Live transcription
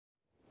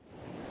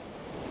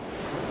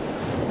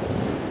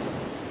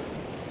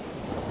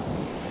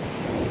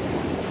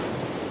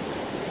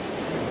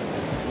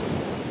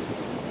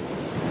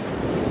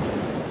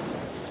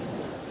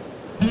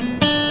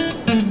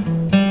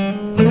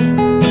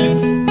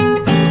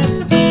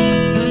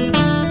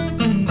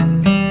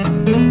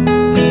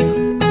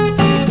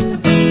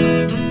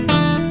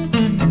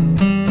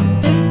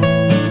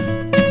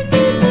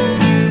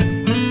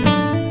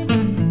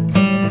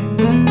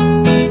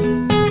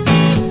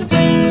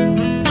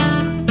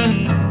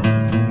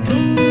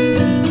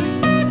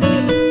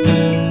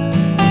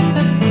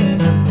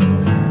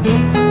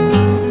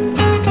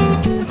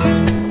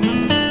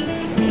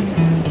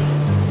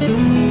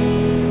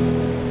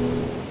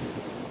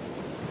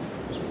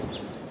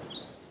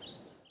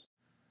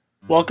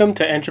Welcome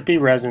to Entropy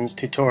Resins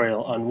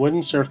tutorial on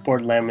wooden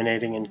surfboard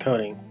laminating and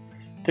coating.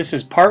 This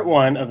is part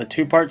one of a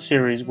two-part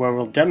series where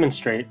we'll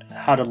demonstrate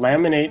how to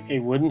laminate a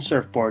wooden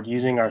surfboard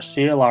using our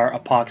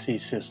CLR epoxy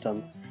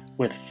system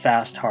with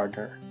fast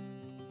hardener.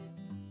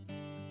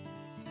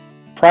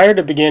 Prior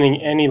to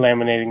beginning any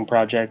laminating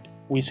project,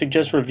 we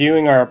suggest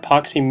reviewing our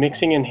epoxy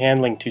mixing and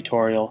handling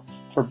tutorial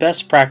for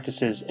best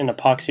practices in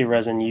epoxy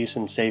resin use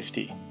and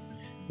safety.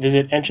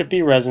 Visit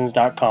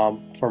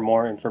entropyresins.com for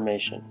more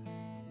information.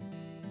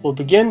 We'll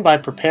begin by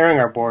preparing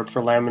our board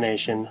for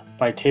lamination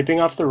by taping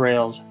off the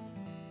rails,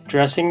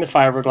 dressing the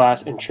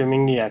fiberglass and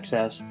trimming the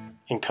excess,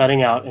 and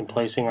cutting out and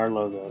placing our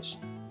logos.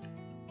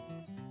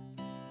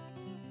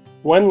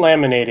 When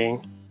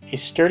laminating, a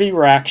sturdy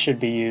rack should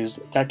be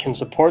used that can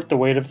support the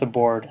weight of the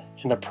board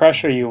and the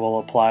pressure you will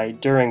apply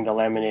during the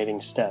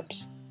laminating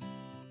steps.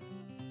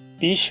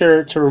 Be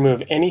sure to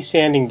remove any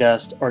sanding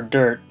dust or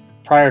dirt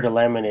prior to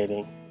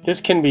laminating. This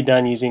can be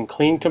done using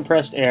clean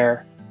compressed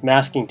air,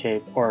 masking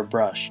tape, or a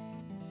brush.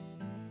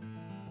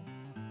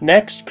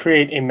 Next,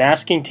 create a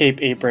masking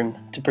tape apron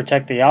to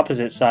protect the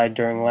opposite side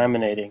during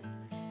laminating.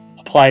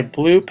 Apply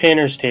blue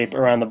painter's tape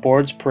around the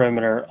board's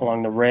perimeter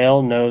along the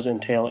rail, nose,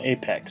 and tail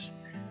apex.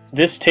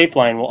 This tape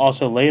line will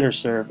also later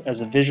serve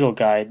as a visual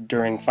guide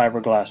during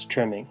fiberglass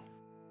trimming.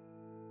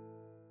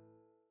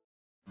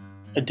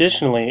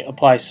 Additionally,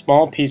 apply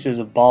small pieces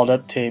of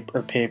balled-up tape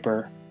or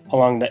paper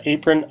along the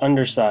apron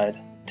underside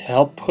to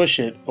help push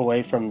it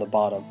away from the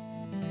bottom.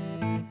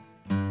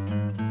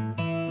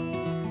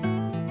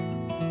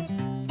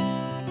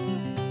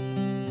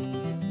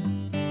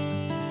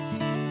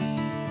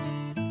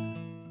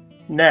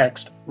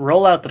 Next,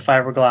 roll out the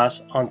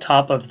fiberglass on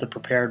top of the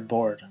prepared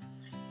board.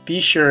 Be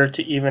sure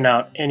to even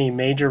out any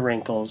major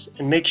wrinkles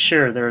and make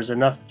sure there is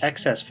enough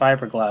excess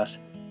fiberglass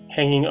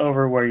hanging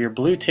over where your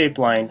blue tape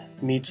line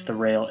meets the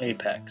rail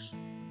apex.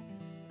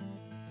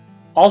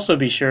 Also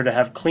be sure to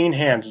have clean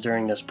hands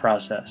during this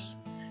process,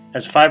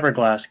 as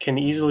fiberglass can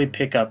easily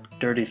pick up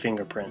dirty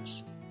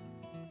fingerprints.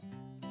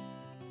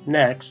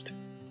 Next,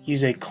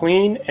 use a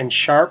clean and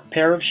sharp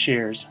pair of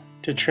shears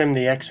to trim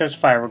the excess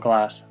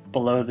fiberglass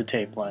below the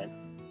tape line.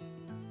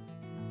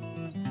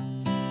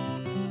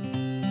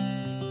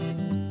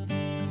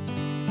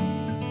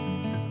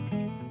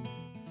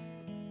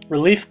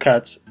 Relief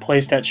cuts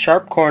placed at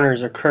sharp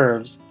corners or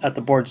curves at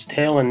the board's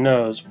tail and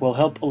nose will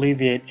help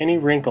alleviate any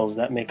wrinkles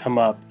that may come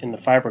up in the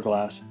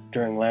fiberglass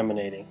during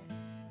laminating.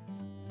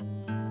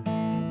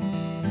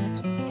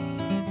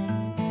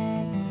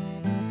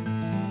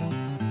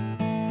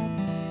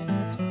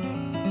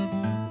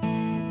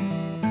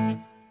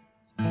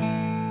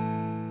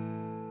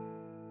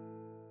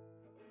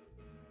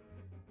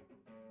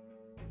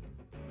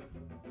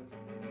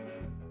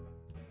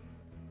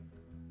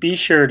 Be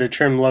sure to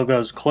trim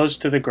logos close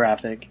to the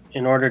graphic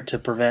in order to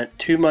prevent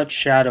too much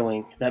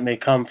shadowing that may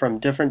come from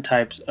different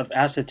types of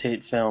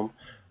acetate film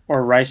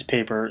or rice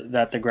paper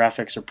that the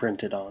graphics are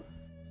printed on.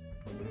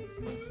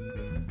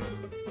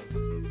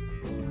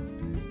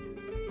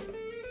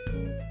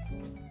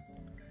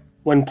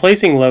 When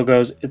placing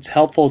logos, it's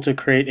helpful to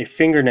create a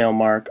fingernail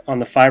mark on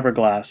the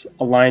fiberglass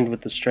aligned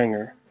with the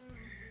stringer.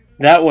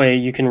 That way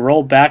you can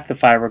roll back the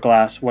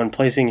fiberglass when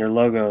placing your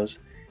logos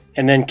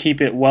and then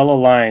keep it well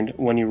aligned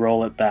when you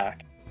roll it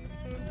back.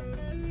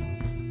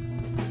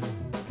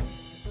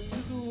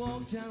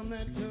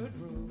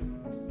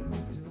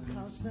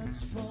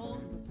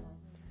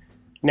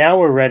 Now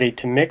we're ready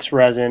to mix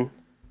resin,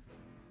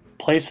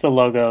 place the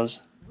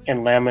logos, and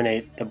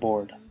laminate the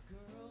board.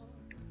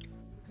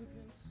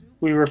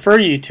 We refer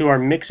you to our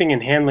mixing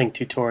and handling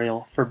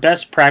tutorial for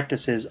best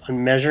practices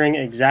on measuring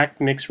exact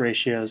mix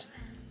ratios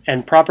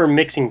and proper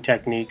mixing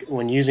technique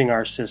when using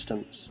our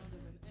systems.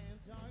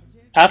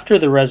 After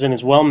the resin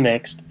is well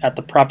mixed at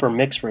the proper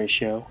mix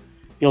ratio,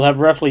 you'll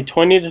have roughly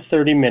 20 to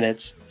 30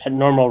 minutes at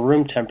normal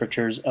room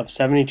temperatures of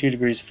 72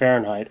 degrees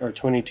Fahrenheit or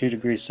 22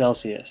 degrees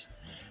Celsius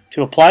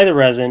to apply the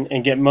resin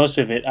and get most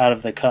of it out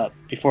of the cup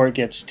before it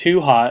gets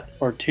too hot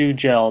or too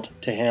gelled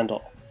to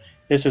handle.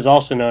 This is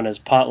also known as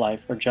pot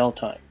life or gel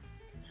time.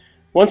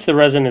 Once the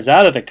resin is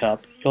out of the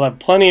cup, you'll have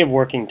plenty of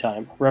working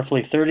time,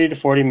 roughly 30 to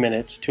 40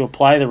 minutes, to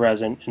apply the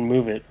resin and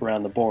move it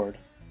around the board.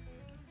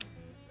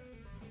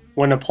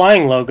 When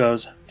applying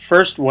logos,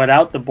 first wet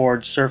out the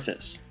board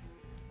surface.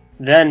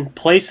 Then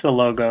place the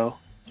logo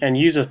and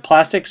use a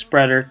plastic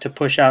spreader to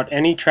push out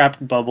any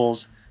trapped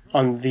bubbles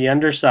on the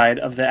underside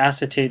of the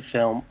acetate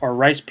film or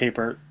rice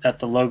paper that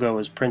the logo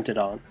is printed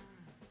on.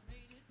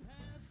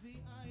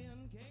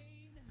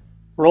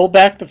 Roll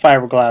back the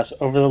fiberglass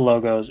over the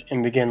logos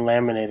and begin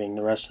laminating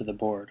the rest of the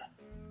board.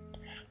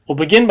 We'll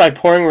begin by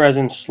pouring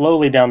resin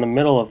slowly down the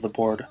middle of the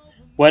board,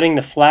 wetting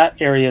the flat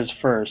areas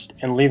first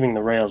and leaving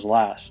the rails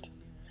last.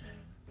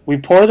 We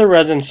pour the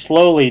resin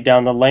slowly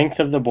down the length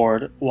of the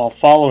board while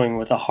following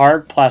with a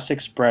hard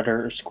plastic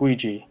spreader or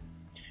squeegee,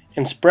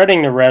 and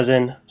spreading the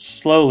resin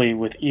slowly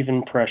with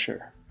even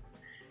pressure.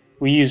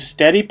 We use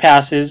steady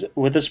passes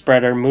with the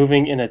spreader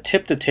moving in a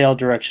tip-to-tail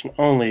direction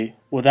only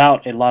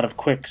without a lot of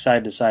quick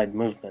side-to-side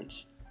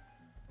movements.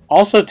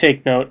 Also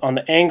take note on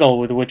the angle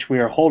with which we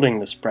are holding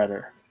the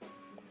spreader.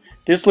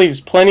 This leaves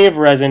plenty of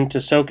resin to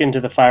soak into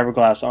the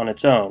fiberglass on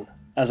its own,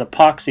 as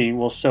epoxy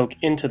will soak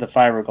into the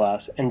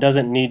fiberglass and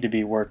doesn't need to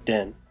be worked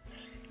in.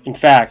 In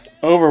fact,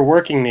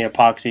 overworking the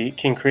epoxy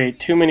can create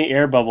too many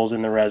air bubbles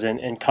in the resin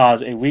and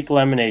cause a weak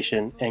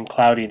lamination and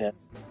cloudiness.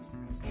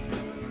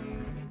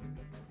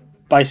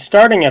 By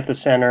starting at the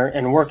center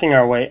and working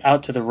our way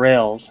out to the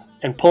rails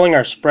and pulling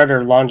our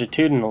spreader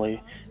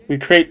longitudinally, we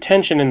create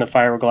tension in the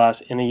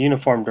fiberglass in a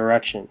uniform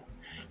direction,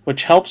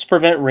 which helps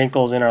prevent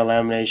wrinkles in our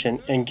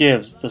lamination and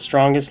gives the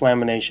strongest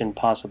lamination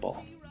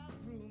possible.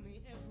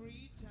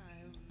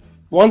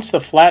 Once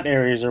the flat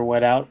areas are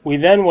wet out, we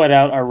then wet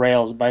out our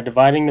rails by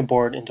dividing the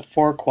board into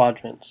 4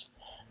 quadrants.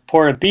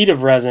 Pour a bead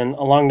of resin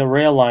along the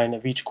rail line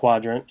of each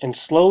quadrant and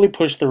slowly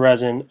push the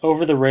resin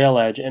over the rail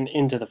edge and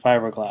into the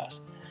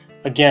fiberglass.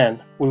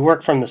 Again, we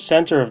work from the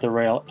center of the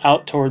rail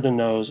out toward the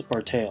nose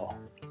or tail.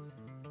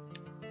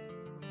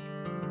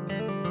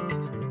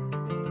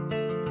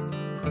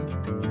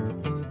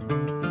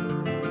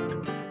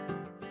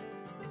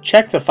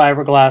 Check the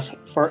fiberglass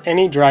for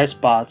any dry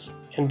spots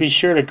and be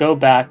sure to go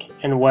back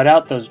and wet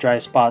out those dry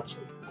spots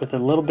with a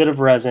little bit of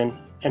resin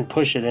and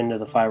push it into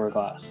the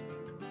fiberglass.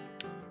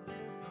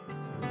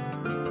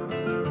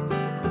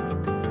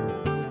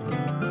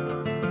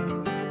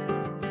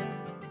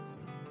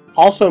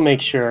 Also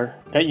make sure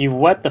that you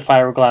wet the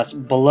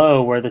fiberglass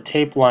below where the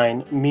tape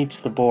line meets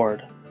the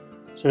board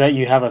so that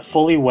you have a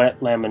fully wet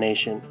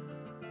lamination.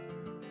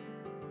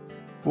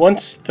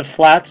 Once the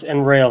flats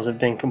and rails have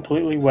been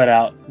completely wet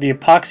out, the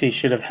epoxy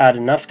should have had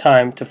enough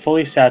time to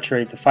fully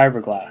saturate the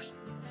fiberglass.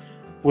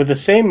 With the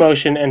same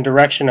motion and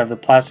direction of the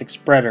plastic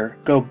spreader,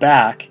 go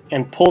back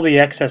and pull the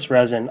excess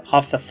resin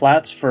off the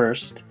flats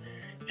first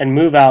and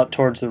move out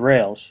towards the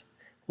rails,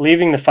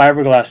 leaving the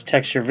fiberglass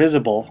texture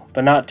visible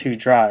but not too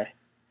dry.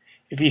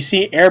 If you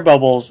see air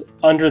bubbles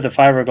under the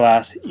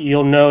fiberglass,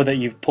 you'll know that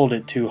you've pulled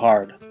it too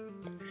hard.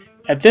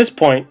 At this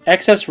point,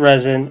 excess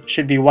resin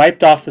should be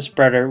wiped off the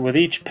spreader with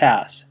each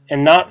pass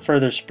and not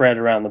further spread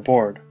around the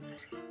board.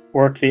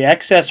 Work the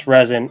excess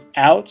resin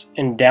out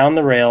and down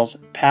the rails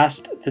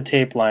past the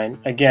tape line,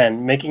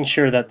 again making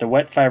sure that the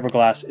wet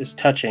fiberglass is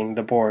touching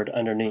the board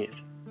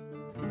underneath.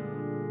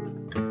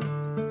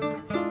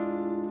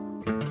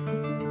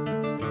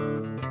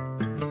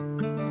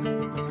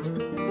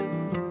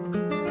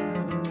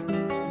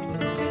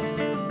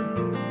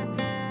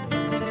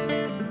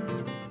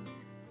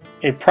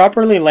 A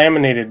properly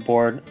laminated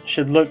board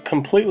should look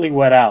completely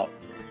wet out,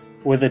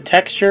 with the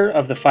texture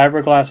of the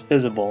fiberglass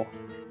visible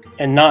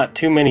and not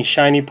too many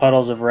shiny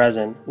puddles of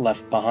resin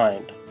left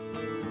behind.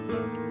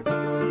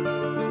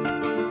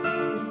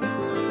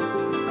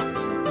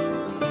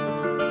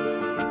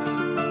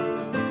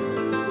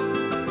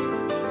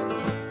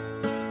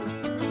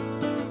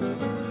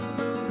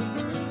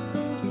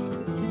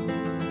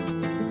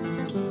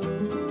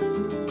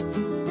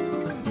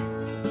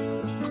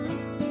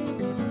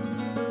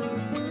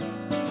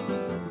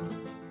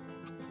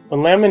 When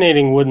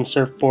laminating wooden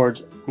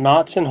surfboards,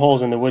 knots and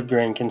holes in the wood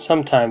grain can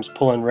sometimes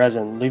pull in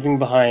resin, leaving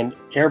behind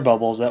air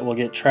bubbles that will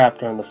get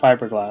trapped on the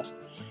fiberglass.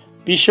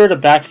 Be sure to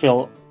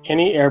backfill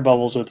any air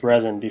bubbles with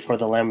resin before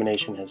the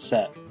lamination has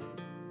set.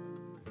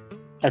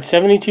 At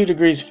 72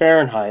 degrees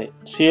Fahrenheit,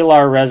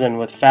 CLR resin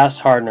with fast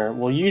hardener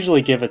will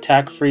usually give a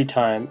tack-free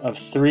time of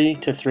 3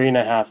 to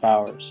 3.5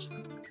 hours.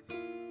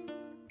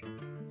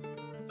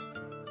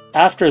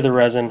 After the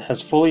resin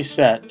has fully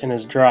set and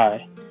is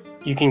dry,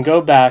 you can go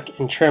back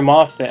and trim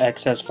off the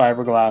excess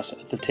fiberglass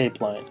at the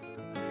tape line.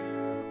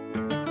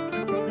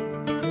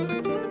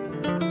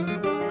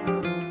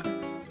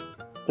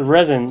 The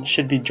resin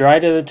should be dry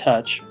to the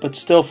touch but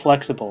still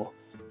flexible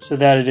so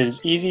that it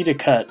is easy to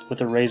cut with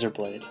a razor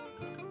blade.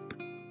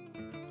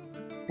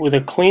 With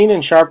a clean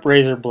and sharp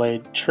razor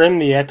blade, trim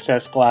the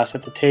excess glass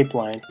at the tape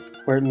line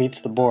where it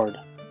meets the board.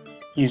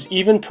 Use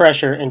even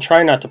pressure and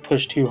try not to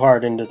push too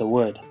hard into the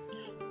wood.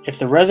 If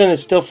the resin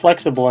is still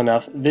flexible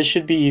enough, this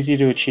should be easy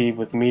to achieve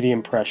with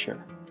medium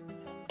pressure.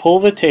 Pull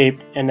the tape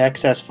and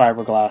excess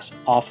fiberglass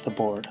off the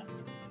board.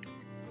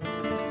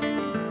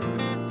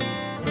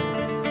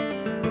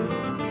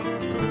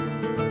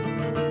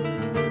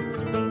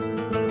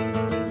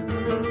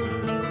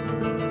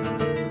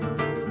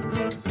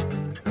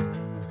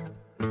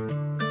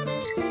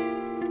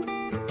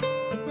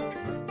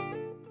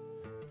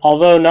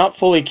 Although not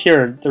fully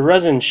cured, the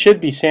resin should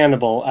be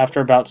sandable after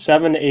about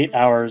 7 to 8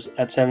 hours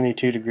at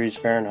 72 degrees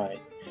Fahrenheit.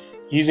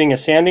 Using a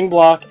sanding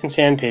block and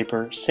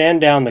sandpaper,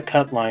 sand down the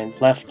cut line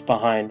left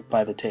behind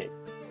by the tape.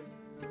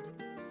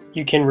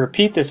 You can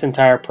repeat this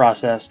entire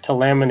process to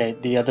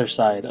laminate the other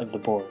side of the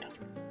board.